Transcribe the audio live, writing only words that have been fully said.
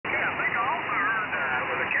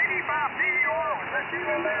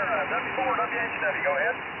W4 WHW, go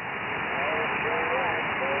ahead.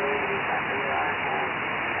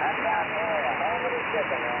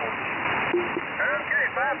 Okay,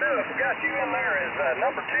 fine business. We got you in there as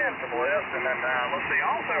number 10 for the list, and then let's see.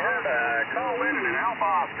 Also heard call in an Alpha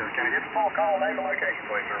Oscar. Can I get the full call name and location,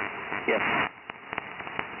 please, sir? Yes.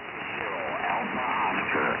 Alpha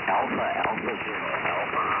Oscar, Alpha Alpha Zero,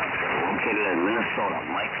 Alpha Oscar, located in Minnesota.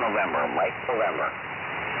 Mike November, Mike November.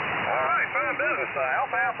 All right, fine business.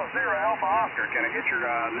 Alpha Alpha Zero, Alpha Oscar. Can I get your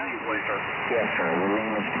name, please, sir? Yes, sir. The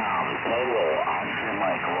name is Tom. Tango Oscar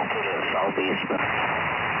Mike, located in Southeast.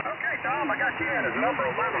 Okay, Tom, I got you in as number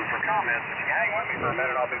 11 for comments. If you hang with me for a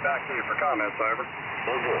minute, I'll be back to you for comments, over.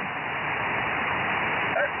 Will do.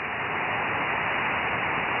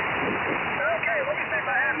 Okay, let me see if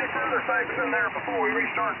I have any further things in there before we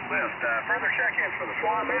restart the list. Further check-ins for the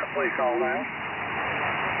Swan Net, please call now.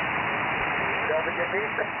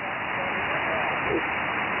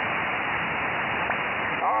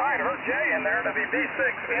 All right, heard Jay in there,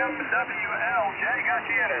 WB6MWLJ, got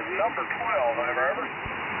you in as number 12, over.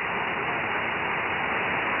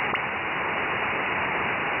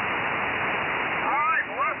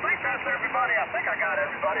 That's everybody. I think I got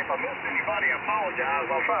everybody. If I missed anybody, I apologize.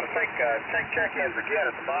 I'll try to take check-ins again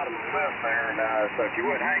at the bottom of the list there, and so if you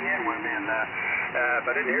would hang in with me, and if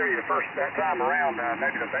I didn't hear you the first time around,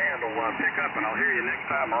 maybe the band will pick up, and I'll hear you next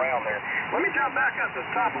time around there. Let me jump back up to the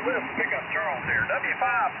top of the list and pick up Charles here.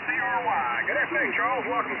 W5CRY. Good afternoon, Charles.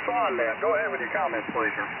 Welcome to Swan Net. Go ahead with your comments,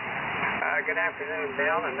 please, sir. Good afternoon,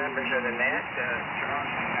 Bill and members of the net. Charles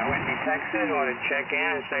from Whitney, Texas. I want to check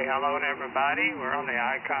in and say hello to everybody. We're on the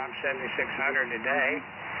ICOM 7600 today.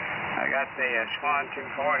 I got the Swan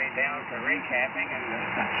 240 down for recapping, and the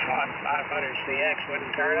Swan 500CX wouldn't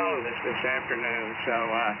turn on this afternoon, so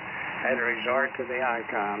I had to resort to the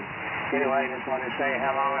ICOM. Anyway, just want to say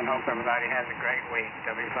hello and hope everybody has a great week.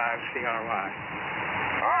 W5CRY.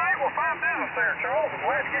 All right, well, fine business there, Charles. I'm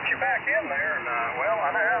glad to get you back in there. And, well,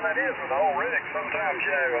 I know how that is with the old rigs. Sometimes,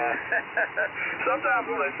 sometimes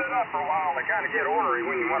when they sit up for a while, they kind of get ornery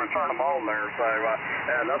when you want to turn them on there. So,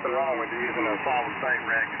 nothing wrong with using a solid state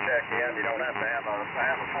rig to check in. You don't have to have a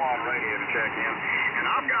Swan radio to check in. And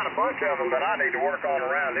I've got a bunch of them that I need to work on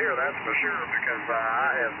around here, that's for sure, because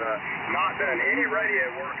I have not done any radio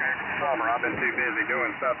work over the summer. I've been too busy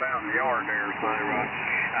doing stuff out in the yard there. So,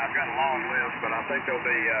 I've got a long list, but I think there'll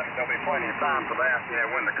be plenty of time for that,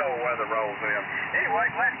 when the cold weather rolls in. Anyway,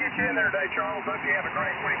 glad to get you in there today, Charles. Hope you have a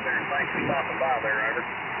great week there, and thanks for stopping by there, over.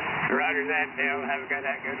 Roger that, Bill. Have a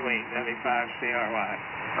good week. W5CRY.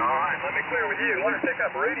 All right, let me clear with you. Let me pick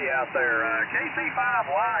up Rudy out there.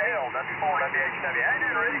 KC5YL, W4WHW. How you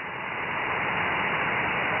doing, Rudy?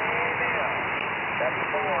 Hey, Bill.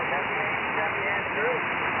 W4WHW Andrew.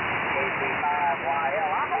 KC5YL.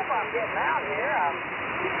 I hope I'm getting out here.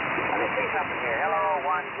 Let me see something here. Hello, 1,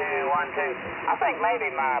 2, 1, 2. I think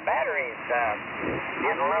maybe my battery's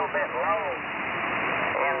getting a little bit low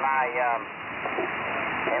in my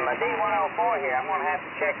D104 here. I'm going to have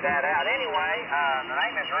to check that out. Anyway, the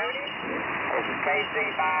name is Rudy. This is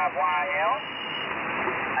KC5YL.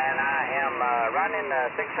 And I am running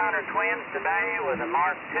the 600 twins today with a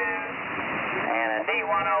Mark II and a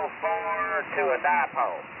D104 to a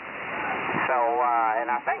dipole. So, and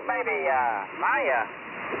I think maybe my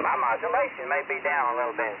modulation may be down a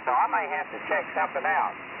little bit, so I may have to check something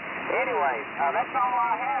out. Anyways, that's all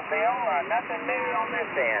I have, Bill. Nothing new on this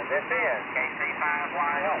end. This is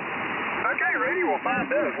KC5YL. Okay, Rudy, well, fine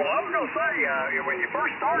business. Well, I was going to say, when you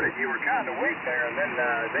first started, you were kind of weak there, and then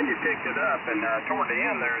you picked it up, and toward the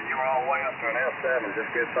end there, you were all the way up to an S7,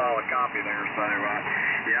 just good solid copy there. So,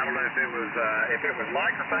 yeah, I don't know if it was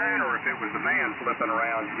microphone or if it was the van flipping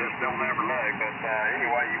around. You just don't ever know. But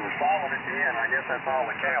anyway, you were solid at the end. I guess that's all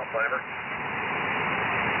that counts, over.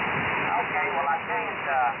 Okay, well, I changed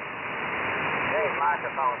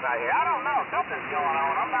microphones out here. I don't know. Something's going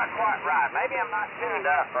on. I'm not quite right. Maybe I'm not tuned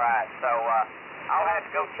up right. So I'll have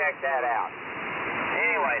to go check that out.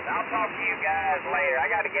 Anyways, I'll talk to you guys later. I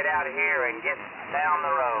got to get out of here and get down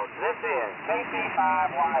the road. This is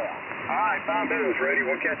KC5YL. All right, fine business, Rudy.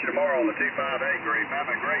 We'll catch you tomorrow on the 258 group. Have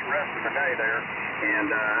a great rest of the day there.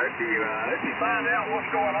 And hope you find out what's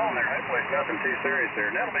going on there. Hopefully it's nothing too serious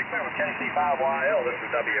there. And that'll be clear with KC5YL. This is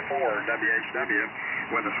W4 WHW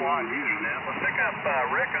with the Swan Users Net. Let's pick up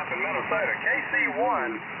Rick up in Minnesota.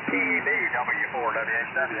 KC1 PEB W4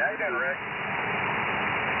 WHW. How you doing, Rick?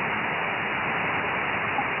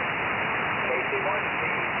 KC1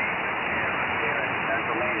 PEB here in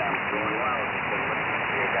Pennsylvania. I'm doing well. Just been listening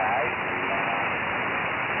to you guys.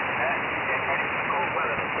 And getting ready for the cold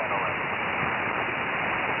weather to settle in.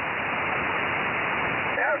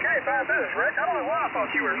 Okay, fine fine business, Rick. I don't know why I thought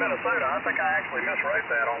you were in Minnesota. I think I actually miswrote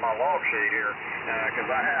that on my log sheet here, because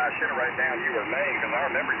I should have wrote down you were in Maine, because I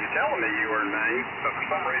remember you telling me you were in Maine, but for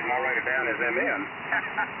some reason I wrote it down as MN.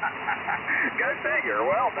 Go figure.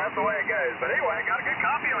 Well, that's the way it goes. But anyway, I got a good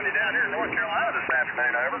copy on you down here in North Carolina this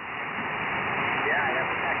afternoon, over. Yeah, I have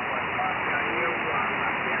an excellent copy on you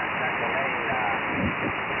up here in Central Maine,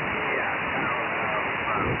 the town of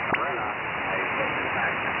Corinna. I lived in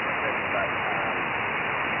fact but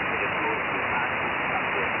we just moved from Wisconsin up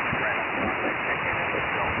here to Corinna, so I'm going to check in with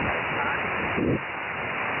Bill Medicine.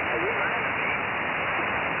 Are you running a beat?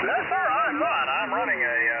 No, sir, I'm not. I'm running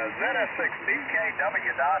a ZS6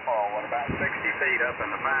 BKW dipole at about 60 feet up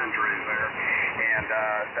in the pine trees there. And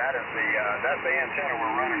that's the antenna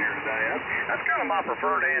we're running here today. That's kind of my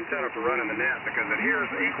preferred antenna for running the net because it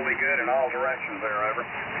hears equally good in all directions there, over.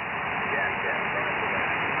 Yes,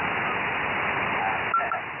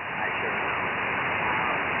 I sure know.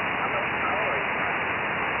 How much power are you running?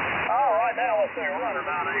 Oh, right now, let's say we're running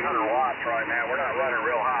about 800 watts right now. We're not running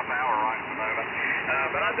real high power right at the moment.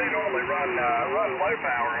 But I do normally run low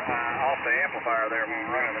power off the amplifier there when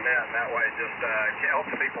we're running the net, and that way it just helps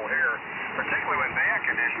the people hear, particularly when band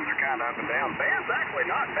conditions are kind of up and down. Band's actually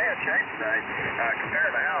not in bad shape today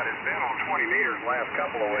compared to how it has been on 20 meters the last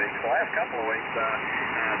couple of weeks. The last couple of weeks,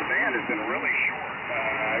 the band has been really short.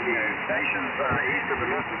 Stations east of the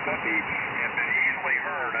Mississippi have been easily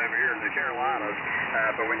heard over here in the Carolinas,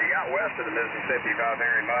 but when you got west of the Mississippi by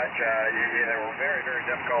very much, they were very, very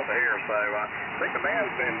difficult to hear. So I think the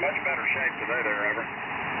band's been in much better shape today there, over.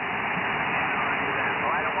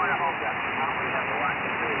 Well, I don't want to hold you up. You probably have a lot to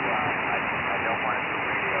do. I don't want to do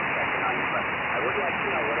radio checking on you, but I would like to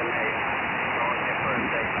know what am I throwing you for a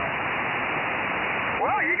signal.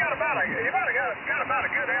 Well, you got about a good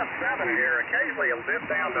S7 here. Occasionally it'll dip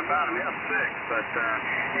down to about an S6, but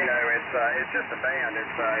it's just a band.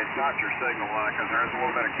 It's not your signal because there is a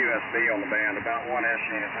little bit of QSB on the band, about 1 S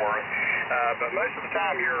unit worth. But most of the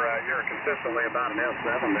time you're consistently about an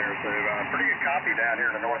S7 there. So pretty good copy down here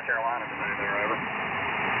in North Carolina today. There, over.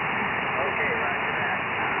 Okay, roger that.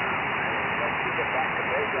 Let's get back to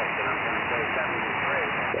business, and I'm going to say 73.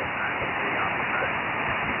 I'm going to be off the track.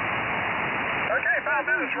 Okay, fine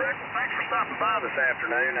business, Rick. Well, thanks for stopping by this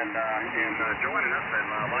afternoon and joining us.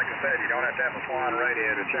 And like I said, you don't have to have a Swan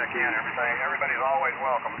radio to check in. Everybody's always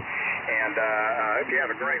welcome. And I hope you have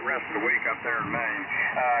a great rest of the week up there in Maine.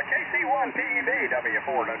 KC1PEB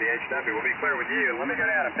W4WHW will be clear with you. Let me go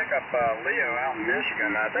down and pick up Leo out in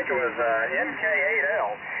Michigan. I think it was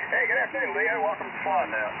NK8L. Hey, good afternoon, Leo. Welcome to Swan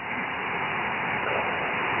Net.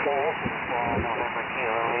 So this is November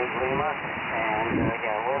Kilo 8 Lima, and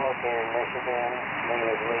again, we're located in Michigan. Name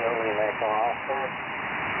is Leo Lima Echo Oscar,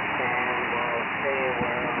 and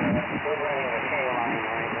we're running a K line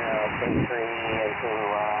right now, K3 into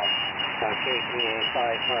KTA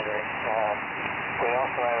 500. We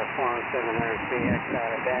also have a Swan 700CX on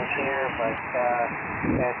a bench here, but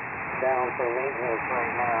that's down for maintenance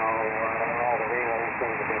right now. All the relays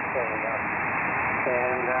seem to be setting up.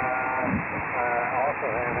 And also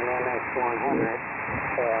have an MX100,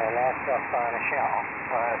 and that's up on a shelf.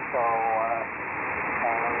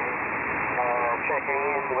 Checking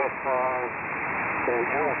in with the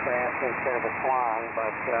Hillcraft instead of a Swan,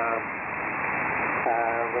 but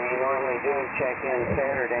we normally do check in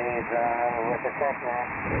Saturdays with the TechNet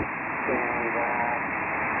and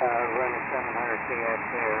run a 700CX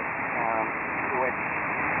there, which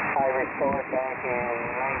I restored back in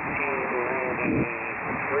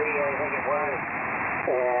 1993, I think it was,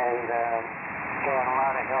 and got a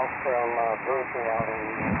lot of help from Bruce out in,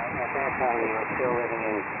 at that time he was still living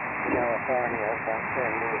in California, but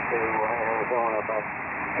then moved to Arizona, but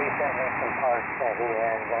he sent me some parts that he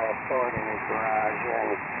had stored in his garage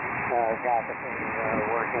and got the thing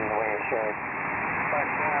working the way it should. But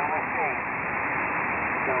let's see.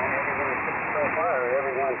 So far,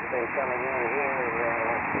 everyone's been coming in here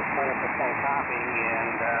with 100% copy,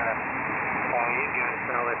 and you guys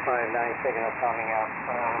know the 5.9 signal coming up.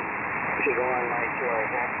 If you go on my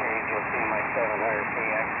QRZ page, you'll see my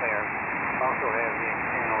 700CX there. Also have the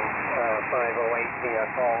external 508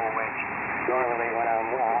 VFO, which normally when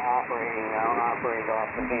I'm operating, I'll operate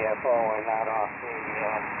off the VFO and not off the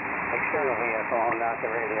external VFO, not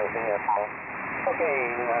the radio VFO.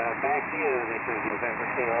 Okay, back to you. This is November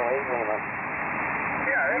Kilo 8 Lima.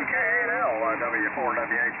 Yeah, MK8L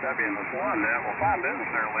W4WHW in the Swan Net. Well, fine business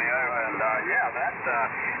there, Leo. And that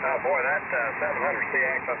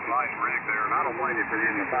 700CX, that's a nice rig there, and I don't blame you for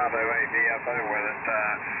using the 508 VFO with it.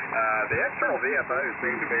 The external VFOs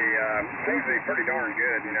seem to be pretty darn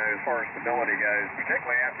good, you know, as far as stability goes,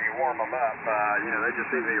 particularly after you warm them up. You know, they just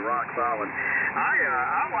seem to be rock solid.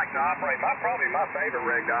 I like to operate, probably my favorite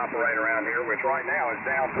rig to operate around here, which right now is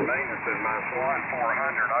down for maintenance, is my Swan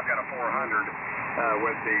 400. I've got a 400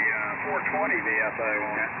 with the 420 VFO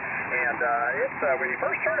on it. And it's when you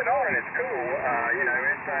first turn it on and it's cool, you know,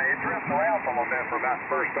 it drifts around for a little bit for about the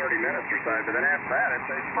first 30 minutes or so, but then after that it's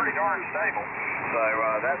pretty darn stable. So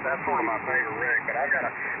that's sort of my favorite rig. But I've got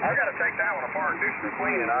to take that one apart and do some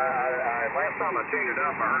cleaning. Last time I tuned it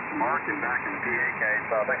up, I heard some marking back in the PA case,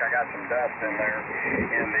 so I think I got some dust in there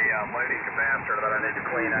in the loading capacitor that I need to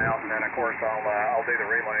clean out. And then of course I'll do the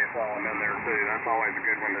relays while I'm in there too. That's always a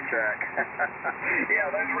good one to check. Yeah,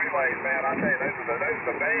 those relays, man, I tell you, those are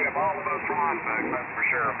the bane of all of us Swan folks, that's for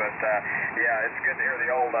sure. But yeah, it's good to hear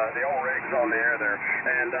the old rigs on the air there.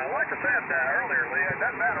 And like I said earlier, Lee, it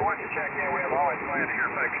doesn't matter what you check in with. I'm always glad to hear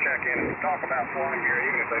folks check in and talk about Swan gear,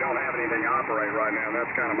 even if they don't have anything to operate right now. And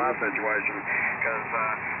that's kind of my situation, because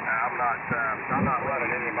I'm not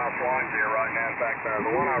running any of my Swan gear right now. In fact,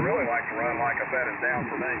 the one I really like to run, like I said, is down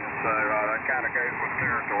for maintenance. So that kind of goes with the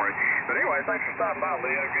territory. But anyway, thanks for stopping by,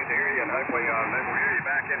 Leo. Good to hear you, and hopefully maybe we'll hear you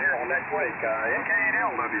back in here next week.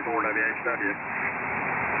 NK8L W4WHW.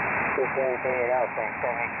 This is NK8L from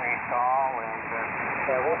 73 Call, and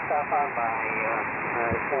we'll stop on by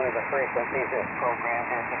one of the frequencies that's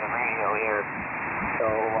programmed into the radio here. So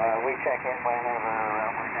we check in whenever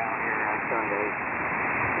we're down here on Sundays.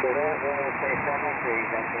 So we'll say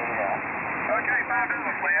 73 NK8L. Okay,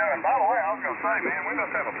 fabulous, Leo. And by the way, I was going to say, man, we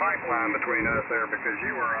must have a pipeline between us there, because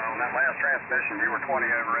you were on that last transmission, you were 20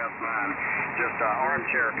 over S9, just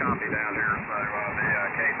armchair copy down here. So the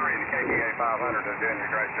K3 and the KPA 500 are doing a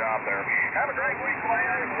great job there. Have a great week,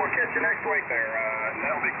 Leo. We'll catch you next week there. And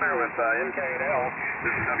that'll be clear with NK8L.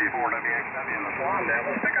 This is W4WHW in the Swan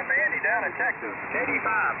Net. Let's pick up Andy down in Texas.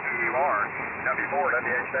 KD5PUR,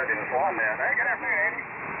 W4WHW in the Swan Net. Hey, good afternoon, Andy.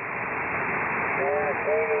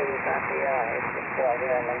 It's just still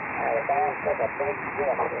here, and the band took a big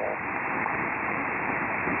drift here.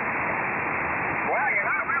 Well, you're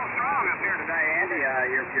not real strong up here today, Andy.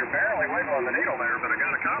 You're barely wiggling the needle there, but I got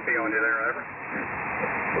a copy on you there, over.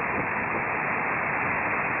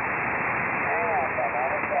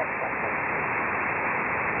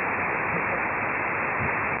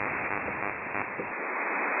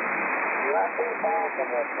 Not too far from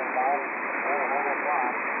this one, Bob. 100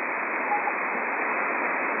 watts.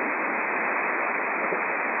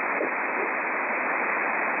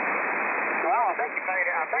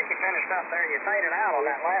 I think you finished up there. You faded out on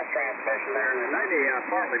that last transmission there. There may be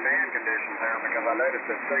partly band conditions there, because I noticed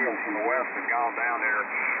that signals from the west had gone down there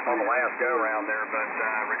on the last go-round there. But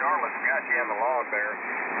regardless, we got you in the log there.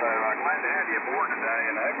 So glad to have you aboard today,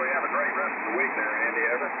 and hopefully you have a great rest of the week there, Andy.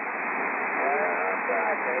 Over. That's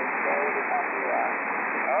right, Dave.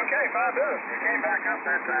 Okay, fabulous. You came back up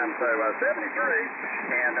that time, so 73,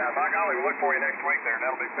 and by golly, we'll look for you next week there.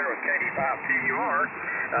 That'll be clear with KD5PUR.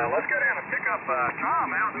 Let's go down and pick up Tom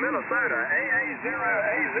out in Minnesota,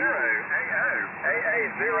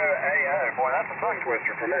 AA0A0AO. Boy, that's a tongue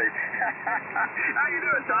twister for me. How you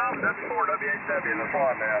doing, Tom? W4WHW in the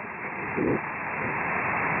Swan Net.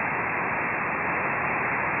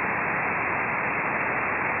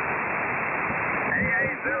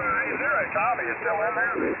 AA0A0, Tom, are you still in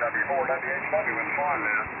there? This is W4WHW in the Swan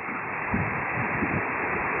Net.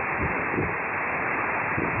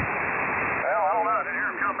 Well, I don't know. I didn't hear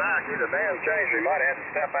him come back. Either band's changed, or he might have had to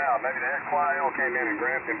step out. Maybe the XYL came in and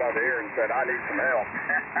grabbed him by the ear and said, I need some help.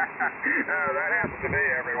 That happens to me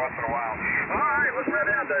every once in a while. All right, let's go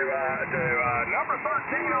down to number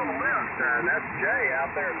 13 on the list, and that's Jay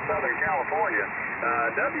out there in Southern California.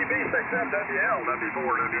 WB6MWL,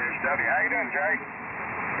 W4WHW. How you doing, Jay?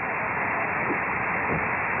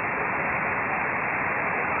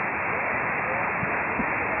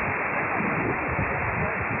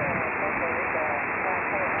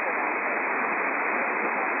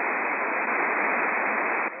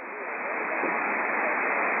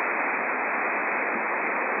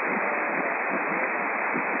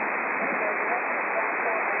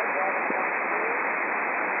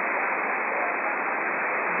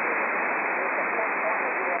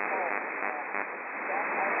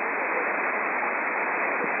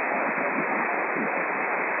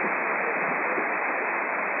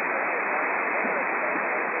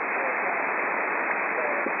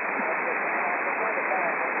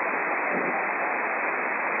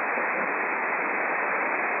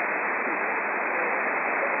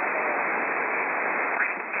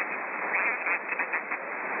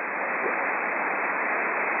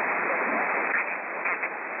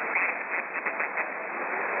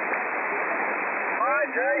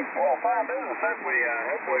 well, fine business. Hopefully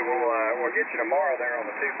we'll get you tomorrow there on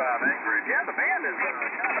the 258 group. Yeah, the band is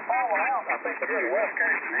kind of falling out, I think, between the West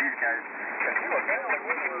Coast and the East Coast. Because we were barely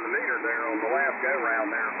wiggling the meter there on the last go-round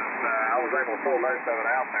there, but I was able to pull most of it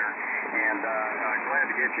out there. And glad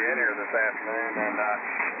to get you in here this afternoon. And,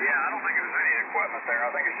 yeah, I don't think it was any equipment there.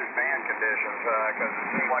 I think it's just band conditions because it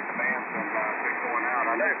seems like the band's been going out.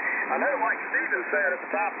 I know, like Steven said at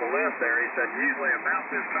the top of the list there, he said usually about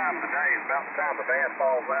this time of the day is about the time the band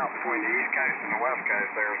falls out between the East Coast and the West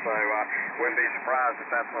Coast there, so wouldn't be surprised if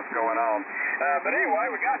that's what's going on. But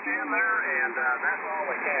anyway, we got you in there, and that's all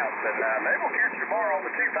that counts. And maybe we'll catch you tomorrow on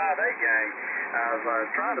the 258 game. I was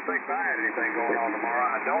trying to think if I had anything going on tomorrow.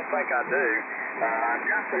 I don't think I do. I've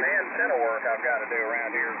got some antenna work I've got to do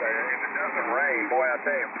around here. So if it doesn't rain, boy, I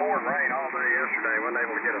tell you, it poured rain all day yesterday. Wasn't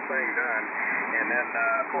able to get a thing done. And then,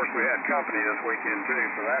 of course, we had company this weekend, too,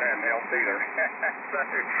 so that hadn't helped either. So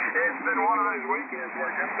it's been one of those weekends where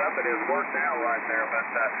just nothing has worked out right there. But,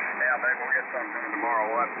 yeah, maybe we'll get something done tomorrow.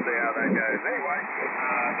 We'll have to see how that goes. Anyway,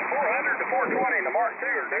 the 400, the 420, and the Mark II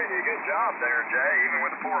are doing you a good job there, Jay, even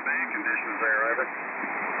with the poor band conditions there, over.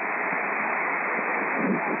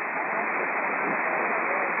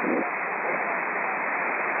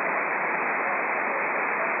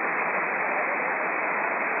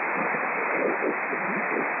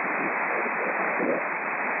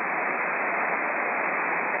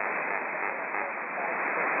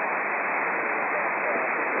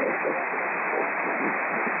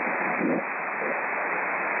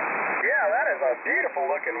 Beautiful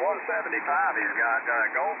looking 175 he's got,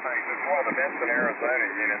 Goldface. It's one of the Benson, Arizona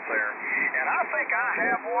units there. And I think I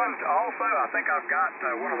have one also. I think I've got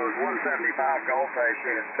one of those 175 Goldface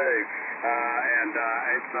units too. And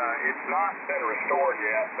it's not been restored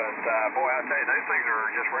yet, but boy, I tell you, those things are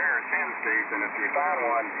just rare as hen's teeth. And if you find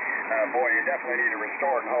one, boy, you definitely need to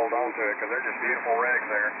restore it and hold on to it because they're just beautiful rigs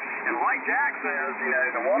there. And like Jack says, you know,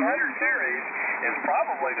 the 100 series is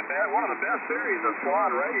probably one of the best series of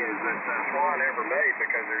Swan radios that Swan ever made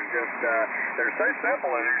because they're so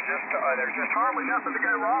simple and there's just hardly nothing to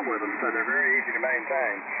go wrong with them, so they're very easy to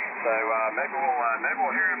maintain. So maybe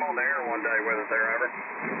we'll hear him on the air one day with us there, over.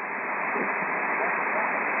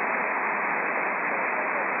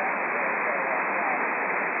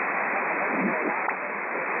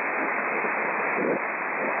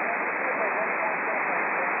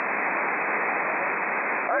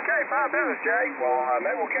 Okay, fine business, Jay. Well,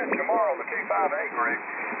 maybe we'll catch you tomorrow on the 258 group.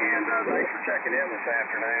 And thanks for checking in this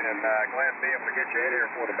afternoon. And glad to be able to get you in here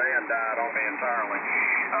before the band died on me entirely.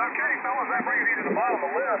 Okay, fellas, that brings you to the bottom of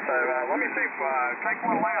the list. So let me see if take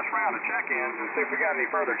one last round of check-ins and see if we got any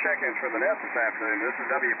further check-ins for the net this afternoon. This is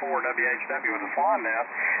W4WHW with the Swan Net.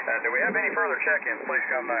 Do we have any further check-ins? Please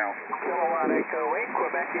come now. Kilowatt Echo 8,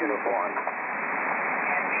 Quebec Uniform.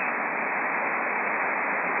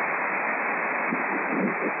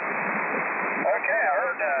 Okay, I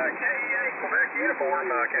heard KEA Quebec Uniform.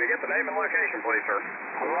 Can I get the name and location, please, sir?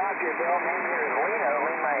 Roger, Bill. Name here is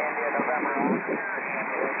Lima, India, November Oscar, and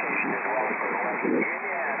the location is Wellsford, West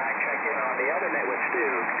Virginia, and I check in on the other net with Stu.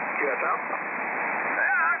 QSL?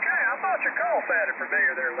 Yeah, okay. I thought your call sounded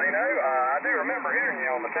familiar there, Lino. I do remember hearing you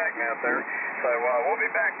on the tech net there. So we'll be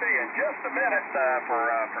back to you in just a minute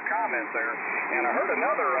for comments there. And I heard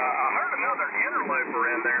another interloper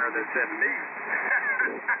in there that said me.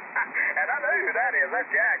 And I know who that is. That's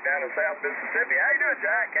Jack down in South Mississippi. How you doing,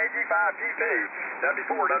 Jack? KG5GP,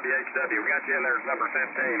 W4WHW. We got you in there as number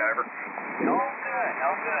 15, over. Oh,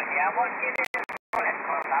 good. Yeah, I wasn't getting in on it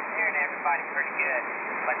because I'm hearing everybody pretty good,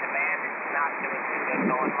 but the band is not doing too good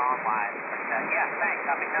going long wise. But yeah, thanks.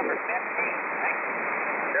 I'll be number 15. Thank you.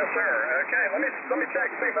 Yes, sir. Okay, let me check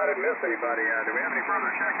and see if I didn't miss anybody. Do we have any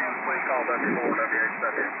further check-ins? Please call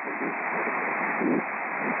W4WHW.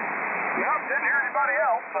 Nope, didn't hear anybody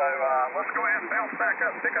else, so let's go ahead and bounce back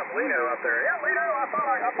up and pick up Lino up there. Yeah, Lino, I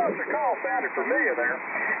thought your call sounded familiar there,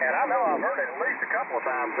 and I know I've heard it at least a couple of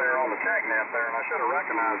times there on the check net there, and I should have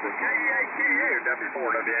recognized it. KEAQU,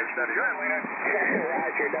 W4WHW. Go ahead, Lino.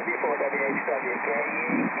 Roger, W4WHW,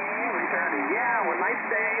 KEAQU, returning. Yeah, with nice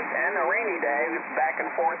days and a rainy day, back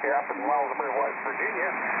and forth here up in Wellsford, West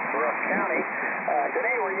Virginia, Ruff County.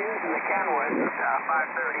 Today we're using the Kenwood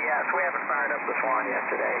 530S. We haven't fired up the Swan yet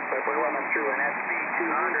today, but we're running through an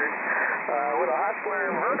SB200 with a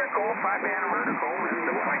Hustler vertical, 5-band vertical.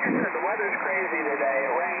 And like I said, the weather's crazy today.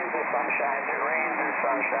 It rains, the sun shines. It rains, the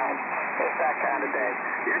sun shines. It's that kind of day.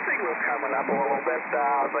 Your signal's coming up a little bit.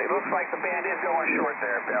 But it looks like the band is going short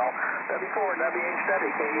there, Bill.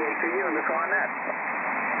 W4WHW, KEAQU, and the Swan Net.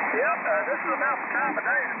 Yep, this is about the time of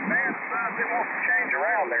day that the band decides it wants to change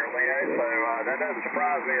around there, Leo, so that doesn't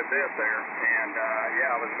surprise me a bit there. And,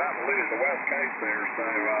 yeah, I was about to lose the West Coast there, so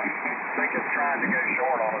I think it's trying to go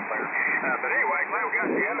short on us there. But anyway, glad we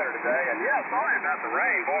got you in there today. And, yeah, sorry about the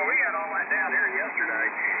rain. Boy, we had all that down here yesterday.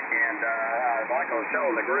 And like I was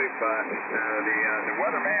telling the group, the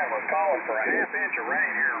weatherman was calling for a half-inch of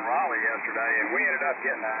rain here in Raleigh yesterday, and we ended up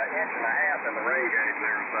getting an inch and a half in the rain gauge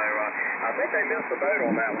there. So I think they missed the boat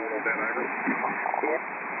on that one a little bit, over.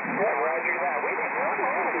 Yeah, roger that. We didn't really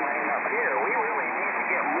need any rain up here. We really need to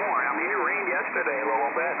get more. I mean, it rained yesterday a little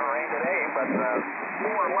bit and rained today, but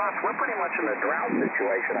more or less, we're pretty much in a drought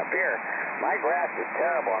situation up here. My grass is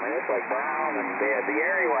terrible. I mean, it's like brown, and the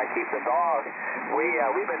area where I keep the dog,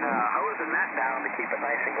 we've been hosing that down to keep it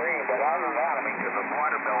nice and green. But other than that, I mean, because the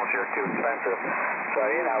water bills here are too expensive. So,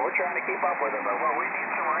 you know, we're trying to keep up with it, but well, we need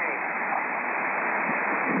some rain.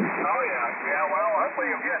 Oh yeah. Well, hopefully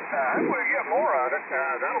you'll get more of it.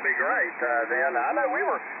 That'll be great. Then I know we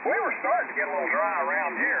were starting to get a little dry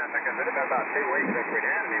around here because it had been about 2 weeks since we'd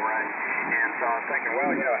had any rain, and so I was thinking,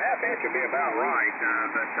 well, you know, half inch would be about right.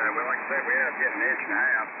 But like I said, we ended up getting an inch and a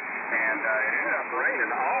half, and it ended up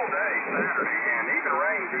raining all day Saturday, and even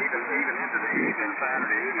rained even into the evening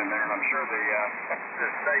Saturday evening there. And I'm sure the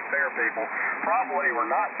state fair people probably were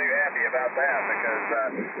not too happy about that because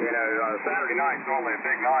you know, Saturday night's normally a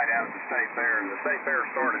big night out at the state fair, and the state fair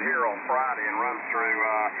started here on Friday and runs through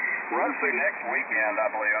next weekend, I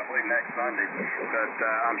believe next Sunday. But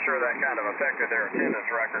I'm sure that kind of affected their attendance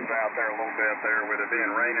records out there a little bit there with it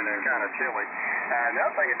being raining and kind of chilly. And the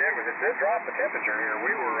other thing it did was it did drop the temperature here.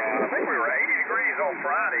 I think we were 80 degrees on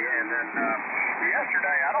Friday, and then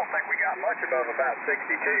yesterday I don't think we got much above about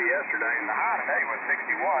 62 yesterday, and the high today was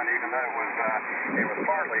 61, even though it was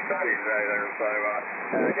partly sunny today there. So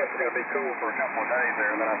I guess it's going to be cool for a couple of days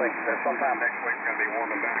there, and then I think that sometime next week it's going to be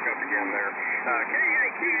warming back up again there.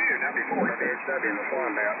 KAQU, W4 WHW in the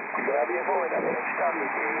Swan Net. W4 WHW,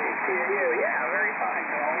 KAQU, yeah, very fine.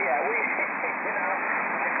 Yeah, we, you know,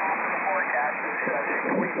 I call for the forecast and it says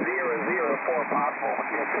between 0 and 4 possible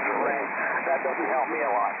inches of rain. That doesn't help me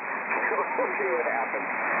a lot. We'll see what happens.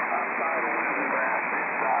 I'm sorry to lose the grass.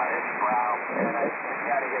 It's brown, and it's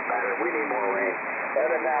got to get better. We need more rain.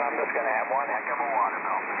 Other than that, I'm just going to have one heck of a water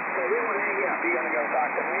bill. So we want to hang up. You're going to go talk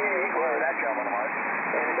to me, whoever that gentleman was.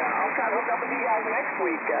 And I'll try to hook up with you guys next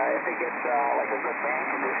week if it gets like a good band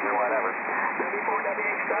condition or whatever.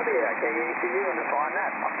 W4WHW, KAQU, and the Swan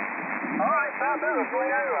Net. All right, sounds good,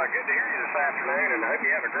 Leo. Good to hear you this afternoon, and I hope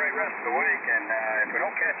you have a great rest of the week. And if we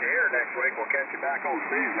don't catch you here next week, we'll catch you back on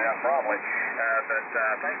Sue's net probably. But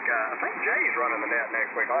I think Jay's running the net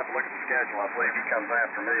next week. I'll have to look at the schedule. I believe he comes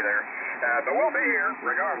after me there. But we'll be here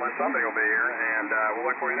regardless. Somebody will be here, and we'll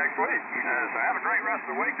look for you next week. So have a great rest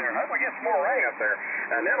of the week there, and hopefully get some more rain up there.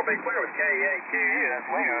 And that'll be clear with KAQU. That's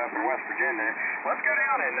Leo up in West Virginia. Let's go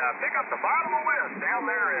down and pick up the bottom of the list down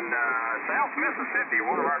there in South Mississippi,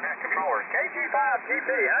 one of our net controllers. KG5GP,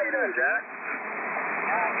 how you doing, Jack?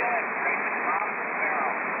 Good. Great to the bottom of the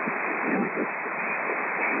barrel.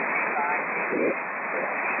 KG5GP.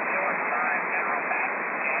 North side, General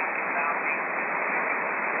Baptist Gas, southeast Mississippi.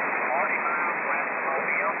 40 miles west of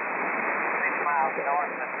Mobile. 6 miles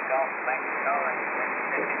north of the Gulf of Mexico and the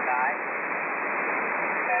Mississippi side.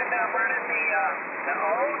 And I'm running the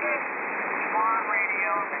oldest Swan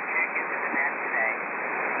radio that check into the net today.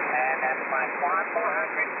 And that's my Swan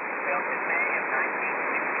 400, built in May of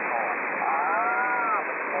 1964.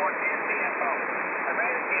 With the 410 BFO. I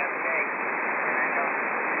read it the other day, and I know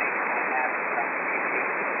the station might have something you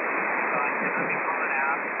use. So I said, let me pull it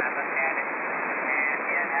out, and I looked at it, and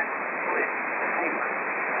it had split the paper.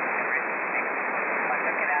 The written paper. So I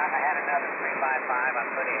took it out, I had another 355 I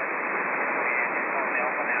put in, and this whole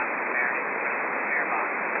mill went out and prepared it for the spare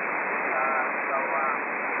box. So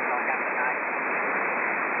I got the nice.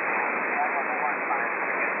 That one will work fine.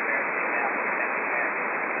 We're going to spare it now.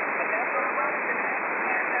 But that's what I'm running today.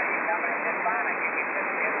 And you're coming in just fine. I give you good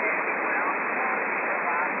tip handy well. You're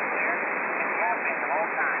loud and clear. And you have been the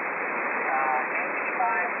whole time.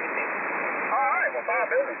 KG5GP. All right, well, fine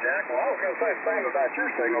business, Jack. Well, I was going to say the same about your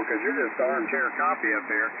signal because you're just armchair copy up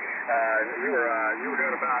here. You were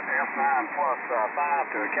doing about F9 plus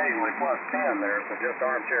 5 to occasionally plus 10 there, so just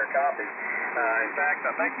armchair copy. In fact,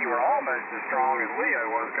 I think you were almost as strong as Leo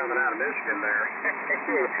was coming out of Michigan there.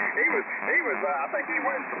 he was. I think he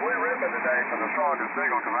wins the blue ribbon today for the strongest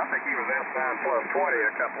signal because I think he was F9 plus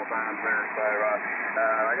 20 a couple of times there. So,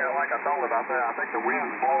 like I told him, I think the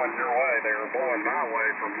wind's blowing your way. They were blowing my way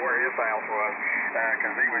from where his house was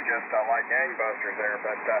because he was just like gangbusters there.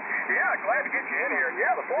 But yeah, glad to get you in here.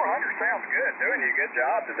 Yeah, the 400 sounds good. Doing you a good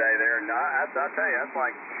job today there. And I tell you, that's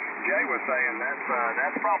like Jay was saying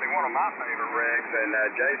that's probably one of my favorite rigs, and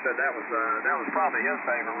Jay said that was probably his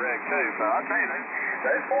favorite rig too. So I'll tell you,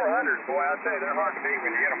 those 400s, boy, I'll tell you, they're hard to beat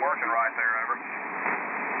when you get them working right there, over.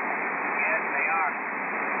 Yes, they are.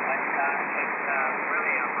 But it's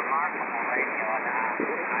really a remarkable radio, and I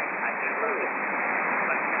do love it.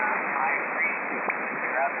 But I agree with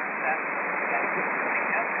your other assessment that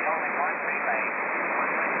because there's only one relay,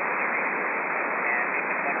 one link series, and you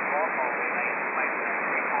can put a 4-pole relay in place of a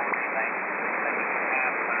 3-pole relay, but you can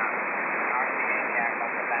have an RCA jack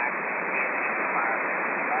on the back and you get an amplifier there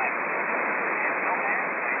if you like. And no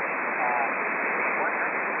matter the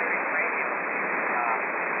 100 series radio,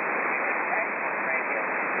 it's an excellent radio.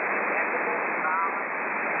 Dependable, solid.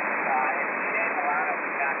 It's a shame a lot of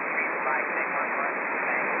them got the reason why they weren't running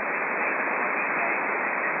today was because on eBay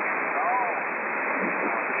they're getting low.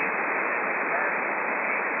 Used as conversion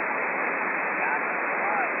occasionally. God knows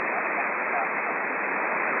why, all kinds of stuff.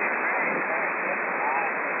 But they're very, very good and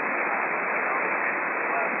reliable. And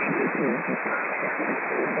well, even earlier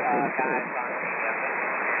guys on the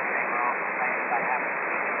listening here, they were all complaining about having to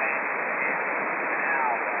keep the band switch in. Now,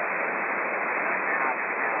 I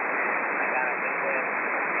got a big list.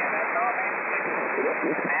 Yeah, that's all band switches.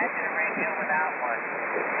 Imagine a radio without one.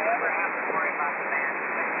 Never have to worry about the band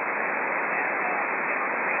switch. And, the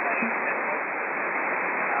relay is simple. And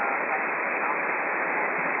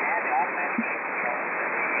you had the automatic gate controls for the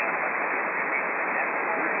 100 series. Never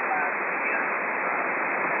worry about the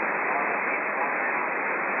normal in, normal out.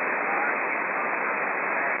 Ours in, normal out.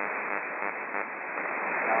 Very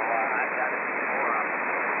so I've done it before. I'm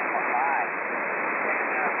 5. And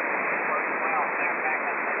it works well. Matter of fact, I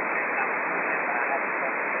said to myself, but I have to go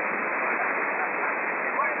to the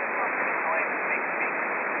what is this one doing away with big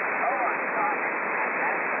speakers? Oh, I'm sorry.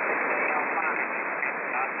 That's the 6AL5.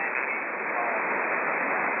 Automatic gate control.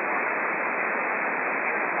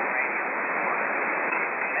 Beautiful radio.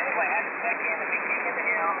 Anyway, I had to check in the beginning of the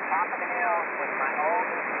hill, top of the hill, with my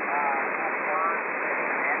oldest Swan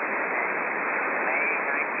Users Net today, May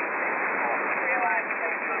 1964. You realize the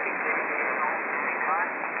baby will be 50 years old in 6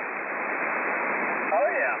 months? Oh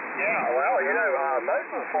yeah. Well,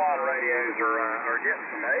 most of the Swan radios are getting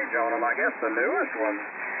some age on them. I guess the newest ones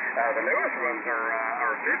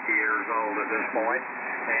are 50 years old at this point.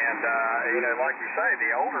 And like you say,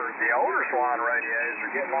 the older Swan radios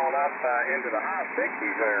are getting on up into the high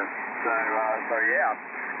 60s there. So yeah.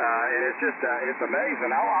 And it's just, it's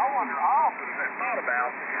amazing. I often thought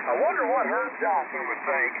about, I wonder what Herb Johnson would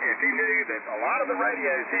think if he knew that a lot of the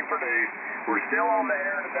radios he produced were still on the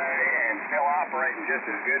air today and still operating just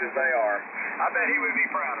as good as they are. I bet he would be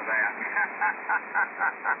proud of that.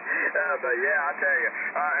 But yeah, I tell you,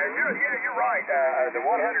 and you're right. The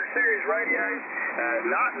 100 series radios,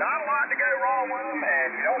 not a lot to go wrong with them,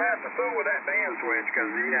 and you don't have to fool with that band switch because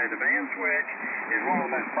the band switch is one of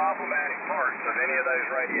the most problematic parts of any of those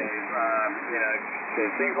radios. It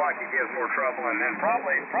seems like it gives more trouble, and then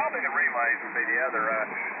probably the relays would be the other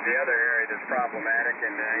area that's problematic.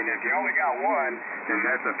 And if you only got one, then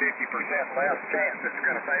that's a 50% less chance that it's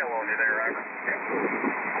going to fail on you there, over.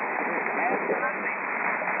 Absolutely.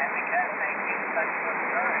 And because they give such good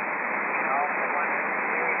current, the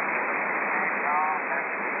 100 series gives them very raw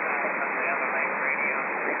versus some of the other late radios.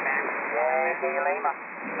 Yay, D. Lima.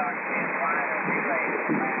 Start seeing why the relays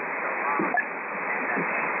last so long. And they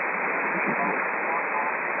keep over the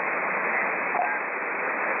 4-pole. And the class is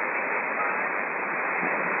fine.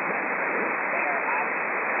 They are, I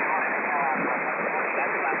think, enjoying the hell out of 140.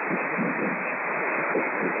 That's about the biggest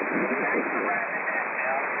thanks for running the net,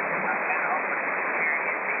 Bill. I'm kind of hoping to hear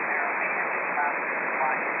you either me or Miss Bobby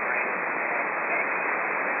watching the race. Maybe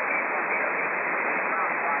we'll get a lead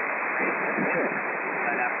from watching the race.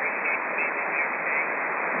 But I appreciate you being in here today.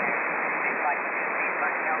 And it seems like you didn't need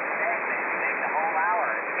much help today, but you saved a whole hour.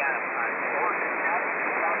 You got a important help.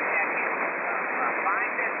 Well, check in with some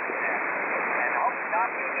fine business there. And I hope to talk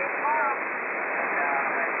to you again tomorrow.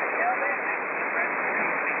 And until then, thanks for your presence.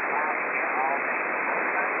 It's been cloudy here all day.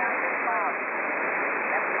 Sunshine been cloudy.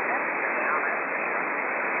 70 temperature now, that's for sure.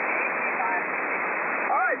 85 degrees.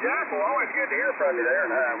 All right, Jack. Well, always good to hear from you there,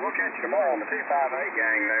 and we'll catch you tomorrow on the 258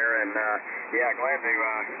 gang there. And glad to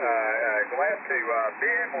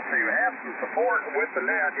be able to have some support with the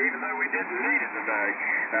net, even though we didn't need it today.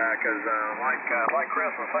 Because like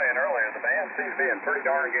Chris was saying earlier, the band seems to be in pretty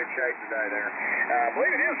darn good shape today there. I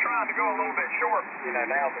believe it is trying to go a little bit short,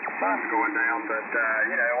 now that the sun's going down. But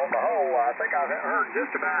on the whole, I think I've heard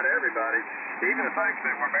just about everybody, even the folks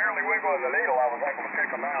that were barely wiggling the needle. I was able to pick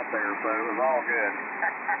them out there, so it was all good.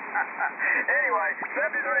 Anyway,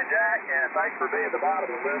 73 Jack, and thanks for being the bottom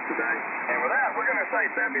of the list today. And with that, we're going to say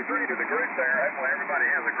 73 to the group there. Hopefully everybody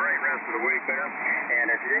has a great rest of the week there. And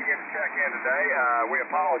if you didn't get to check in today, we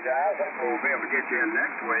apologize. Hopefully we'll be able to get you in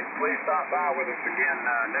next week. Please stop by with us again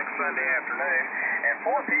next Sunday afternoon at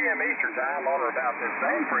 4 p.m. Eastern Time on or about this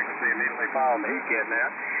same frequency immediately following the EKID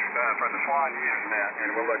net for the Swan Users Net, and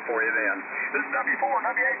we'll look for you then. This is W4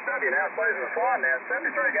 WHW, now plays in the Swan Net.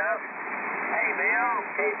 73, guys. Hey, Bill,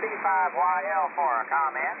 KC5YL for a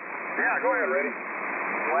comment. Yeah, go ahead, Rudy.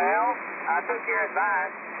 Well, I took your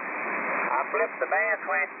advice. I flipped the band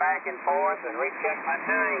switch back and forth and rechecked my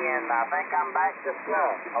tuning, and I think I'm back to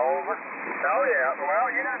snuff. Over. Oh, yeah. Well,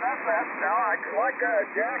 you know, that's like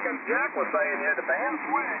Jack was saying here, the band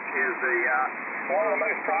switch is one of the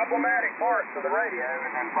most problematic parts of the radio,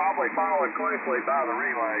 and then probably followed closely by the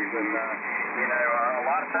relays. And, a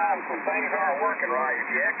lot of times when things aren't working right, if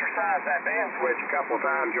you exercise that band switch a couple of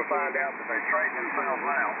times, you'll find out that they straighten themselves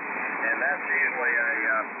out. And that's usually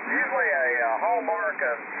a hallmark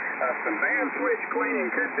of some band switch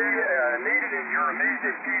cleaning could be needed in your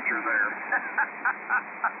immediate future there.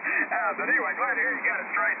 But anyway, glad to hear you got it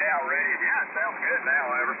straightened out, Rudy. Yeah, it sounds good now,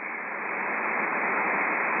 however.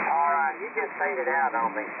 All right, you just faded out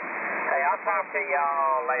on me. Hey, I'll talk to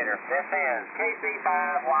y'all later. This is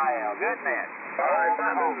KC5YL. Good net. All right,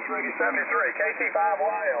 this is Rudy 73,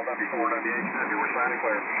 KC5YL, W4WHW. We're signing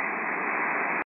clear.